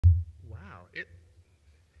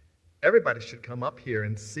everybody should come up here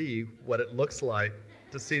and see what it looks like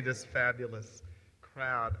to see this fabulous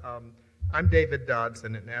crowd. I'm David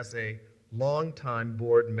Dodson, and as a longtime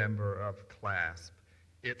board member of CLASP,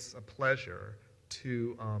 it's a pleasure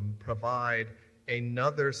to provide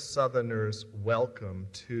another Southerner's welcome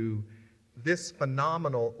to this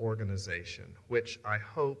phenomenal organization, which I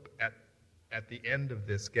hope at the end of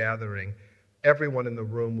this gathering, everyone in the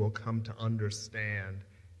room will come to understand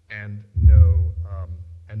and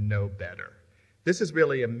know better. This is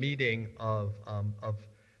really a meeting of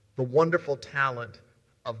the wonderful talent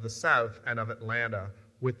of the South and of Atlanta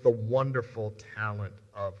with the wonderful talent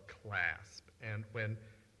of CLASP. And when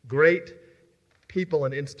great people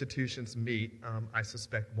and institutions meet, I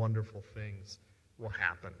suspect wonderful things will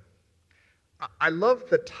happen. I love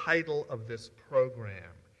the title of this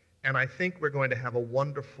program, and I think we're going to have a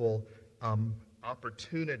wonderful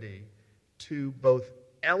opportunity to both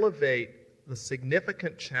elevate the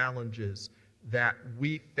significant challenges that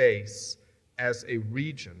we face as a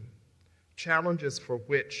region, challenges for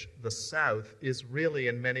which the South is really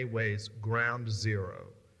in many ways ground zero.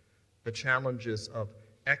 The challenges of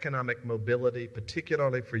economic mobility,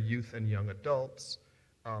 particularly for youth and young adults,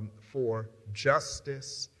 for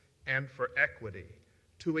justice, and for equity.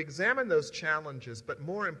 To examine those challenges, but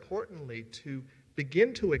more importantly, to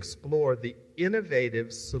begin to explore the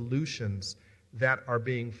innovative solutions that are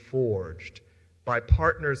being forged by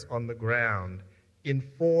partners on the ground,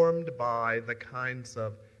 informed by the kinds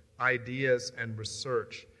of ideas and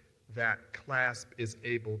research that CLASP is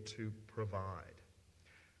able to provide.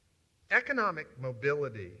 Economic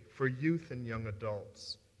mobility for youth and young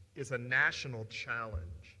adults is a national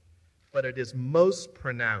challenge, but it is most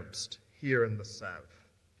pronounced here in the South.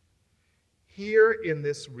 Here in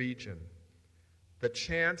this region, the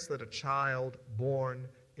chance that a child born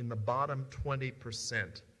in the bottom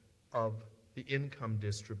 20% of the income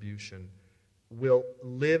distribution will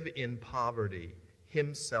live in poverty,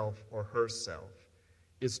 himself or herself,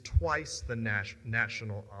 is twice the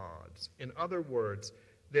national odds. In other words,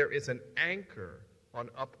 there is an anchor on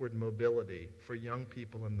upward mobility for young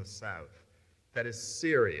people in the South that is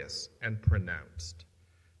serious and pronounced.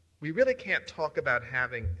 We really can't talk about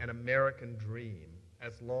having an American dream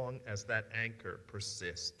as long as that anchor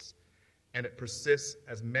persists. And it persists,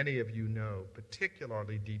 as many of you know,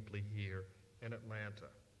 particularly deeply here in Atlanta.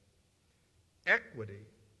 Equity,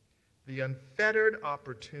 the unfettered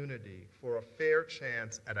opportunity for a fair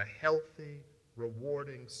chance at a healthy,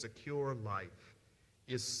 rewarding, secure life,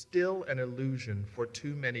 is still an illusion for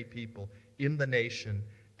too many people in the nation,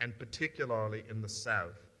 and particularly in the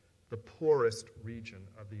South, the poorest region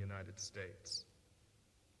of the United States.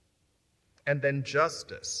 And then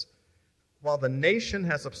justice. While the nation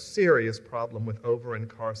has a serious problem with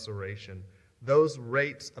over-incarceration, those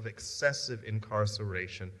rates of excessive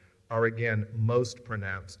incarceration are again most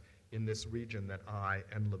pronounced in this region that I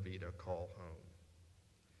and Levita call home.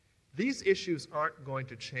 These issues aren't going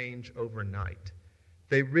to change overnight.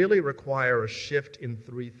 They really require a shift in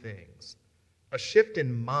three things. A shift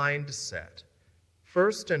in mindset.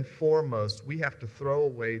 First and foremost, we have to throw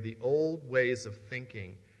away the old ways of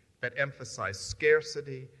thinking that emphasize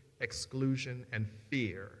scarcity, exclusion, and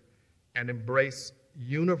fear, and embrace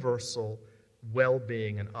universal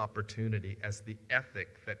well-being and opportunity as the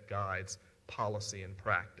ethic that guides policy and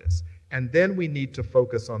practice. And then we need to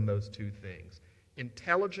focus on those two things: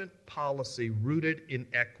 intelligent policy rooted in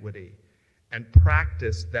equity, and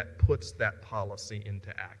practice that puts that policy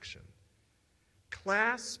into action.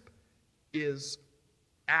 CLASP is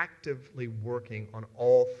actively working on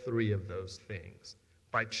all three of those things.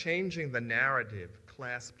 By changing the narrative,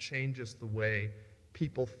 CLASP changes the way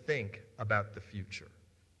people think about the future.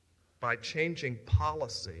 By changing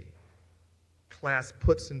policy, CLASP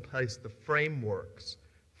puts in place the frameworks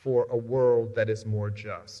for a world that is more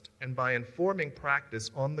just. And by informing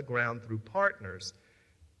practice on the ground through partners,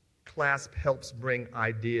 CLASP helps bring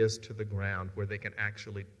ideas to the ground where they can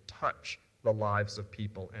actually touch the lives of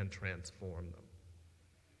people and transform them.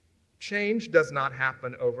 Change does not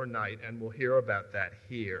happen overnight, and we'll hear about that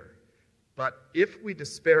here. But if we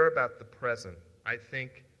despair about the present, I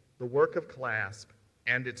think the work of CLASP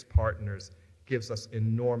and its partners gives us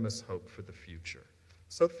enormous hope for the future.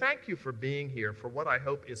 So thank you for being here for what I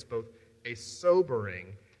hope is both a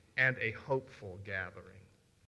sobering and a hopeful gathering.